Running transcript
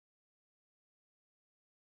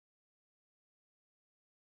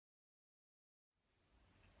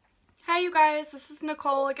Hi you guys, this is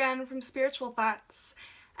Nicole again from Spiritual Thoughts,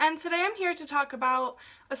 and today I'm here to talk about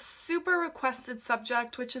a super requested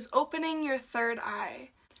subject, which is opening your third eye.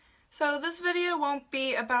 So this video won't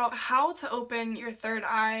be about how to open your third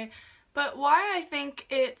eye, but why I think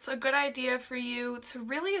it's a good idea for you to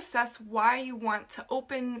really assess why you want to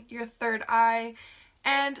open your third eye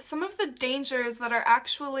and some of the dangers that are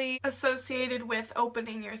actually associated with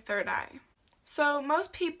opening your third eye. So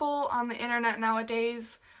most people on the internet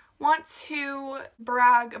nowadays want to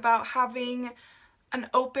brag about having an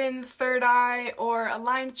open third eye or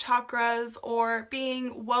aligned chakras or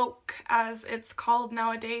being woke, as it's called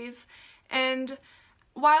nowadays. And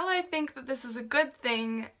while I think that this is a good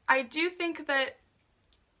thing, I do think that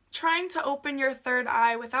trying to open your third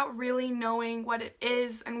eye without really knowing what it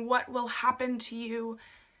is and what will happen to you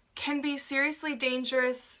can be seriously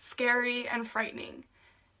dangerous, scary, and frightening.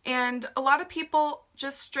 And a lot of people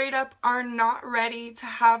just straight up are not ready to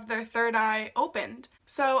have their third eye opened.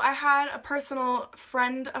 So I had a personal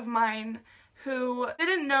friend of mine who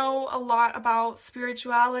didn't know a lot about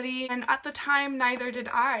spirituality, and at the time neither did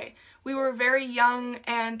I. We were very young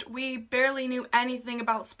and we barely knew anything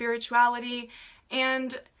about spirituality,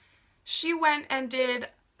 and she went and did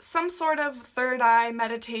some sort of third eye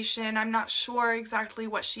meditation. I'm not sure exactly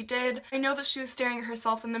what she did. I know that she was staring at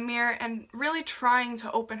herself in the mirror and really trying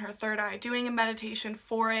to open her third eye, doing a meditation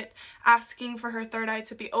for it, asking for her third eye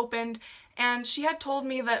to be opened, and she had told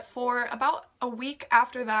me that for about a week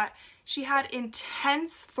after that, she had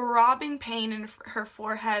intense throbbing pain in her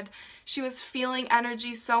forehead. She was feeling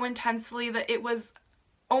energy so intensely that it was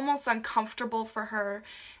almost uncomfortable for her,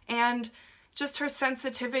 and just her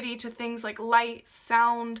sensitivity to things like light,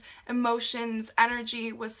 sound, emotions,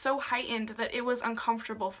 energy was so heightened that it was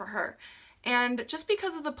uncomfortable for her. And just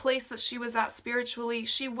because of the place that she was at spiritually,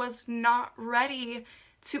 she was not ready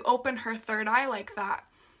to open her third eye like that.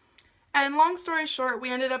 And long story short,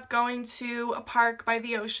 we ended up going to a park by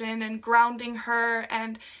the ocean and grounding her,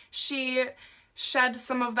 and she shed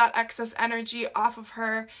some of that excess energy off of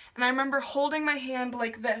her. And I remember holding my hand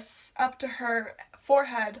like this up to her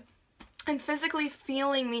forehead and physically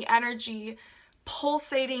feeling the energy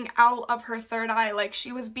pulsating out of her third eye, like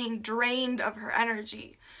she was being drained of her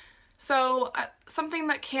energy. So something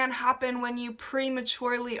that can happen when you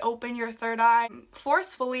prematurely open your third eye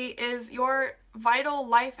forcefully is your vital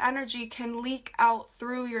life energy can leak out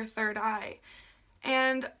through your third eye.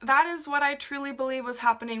 And that is what I truly believe was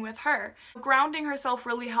happening with her. Grounding herself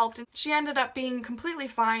really helped, and she ended up being completely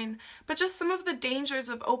fine, but just some of the dangers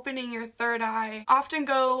of opening your third eye often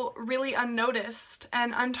go really unnoticed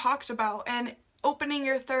and untalked about, and opening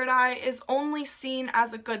your third eye is only seen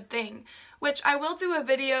as a good thing, which I will do a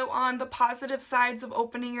video on the positive sides of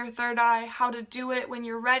opening your third eye, how to do it when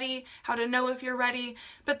you're ready, how to know if you're ready,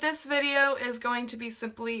 but this video is going to be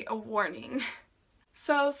simply a warning.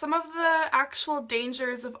 So some of the actual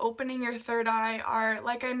dangers of opening your third eye are,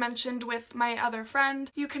 like I mentioned with my other friend,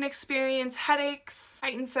 you can experience headaches,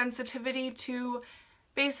 heightened sensitivity to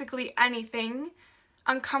basically anything,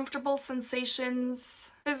 uncomfortable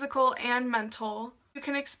sensations, physical and mental. You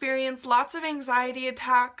can experience lots of anxiety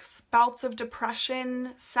attacks, bouts of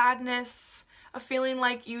depression, sadness, a feeling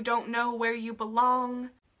like you don't know where you belong.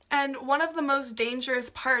 And one of the most dangerous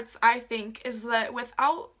parts, I think, is that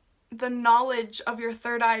without the knowledge of your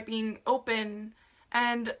third eye being open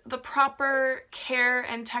and the proper care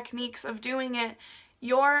and techniques of doing it,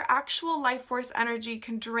 your actual life force energy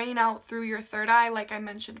can drain out through your third eye, like I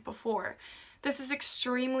mentioned before. This is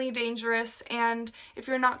extremely dangerous, and if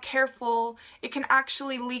you're not careful, it can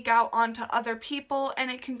actually leak out onto other people, and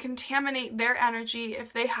it can contaminate their energy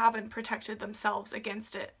if they haven't protected themselves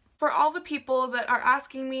against it. For all the people that are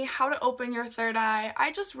asking me how to open your third eye,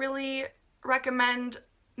 I just really recommend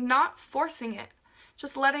not forcing it,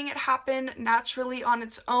 just letting it happen naturally on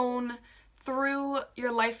its own through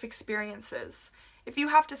your life experiences. If you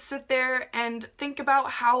have to sit there and think about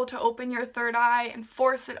how to open your third eye and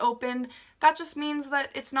force it open, that just means that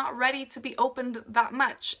it's not ready to be opened that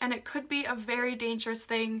much, and it could be a very dangerous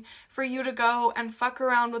thing for you to go and fuck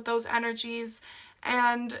around with those energies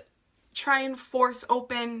and try and force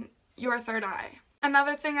open your third eye.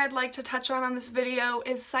 Another thing I'd like to touch on this video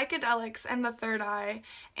is psychedelics and the third eye.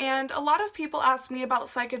 And a lot of people ask me about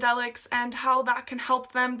psychedelics and how that can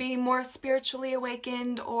help them be more spiritually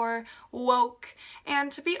awakened or woke.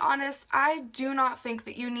 And to be honest, I do not think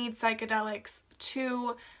that you need psychedelics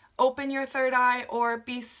to open your third eye or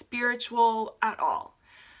be spiritual at all.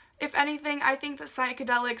 If anything, I think that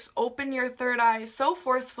psychedelics open your third eye so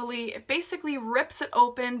forcefully, it basically rips it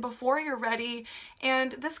open before you're ready,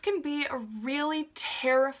 and this can be a really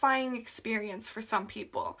terrifying experience for some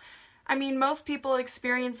people. I mean, most people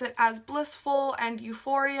experience it as blissful and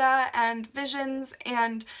euphoria and visions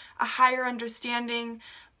and a higher understanding,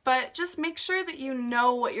 but just make sure that you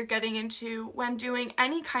know what you're getting into when doing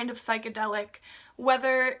any kind of psychedelic,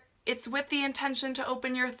 whether it's with the intention to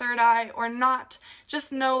open your third eye or not.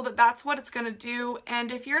 Just know that that's what it's going to do,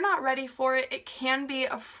 and if you're not ready for it, it can be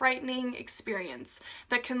a frightening experience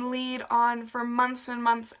that can lead on for months and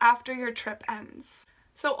months after your trip ends.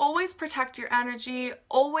 So always protect your energy,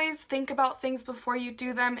 always think about things before you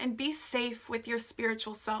do them, and be safe with your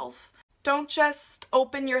spiritual self. Don't just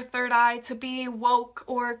open your third eye to be woke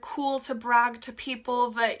or cool to brag to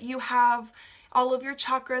people that you have all of your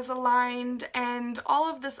chakras aligned and all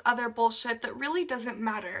of this other bullshit that really doesn't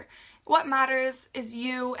matter. What matters is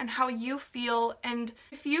you and how you feel, and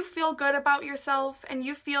if you feel good about yourself and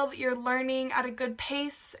you feel that you're learning at a good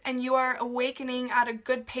pace and you are awakening at a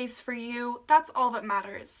good pace for you, that's all that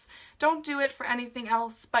matters. Don't do it for anything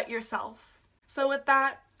else but yourself. So with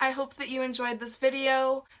that, I hope that you enjoyed this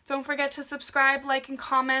video. Don't forget to subscribe, like, and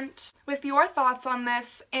comment with your thoughts on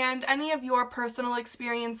this and any of your personal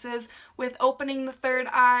experiences with opening the third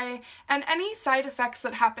eye and any side effects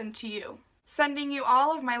that happen to you. Sending you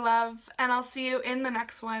all of my love, and I'll see you in the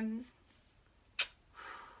next one.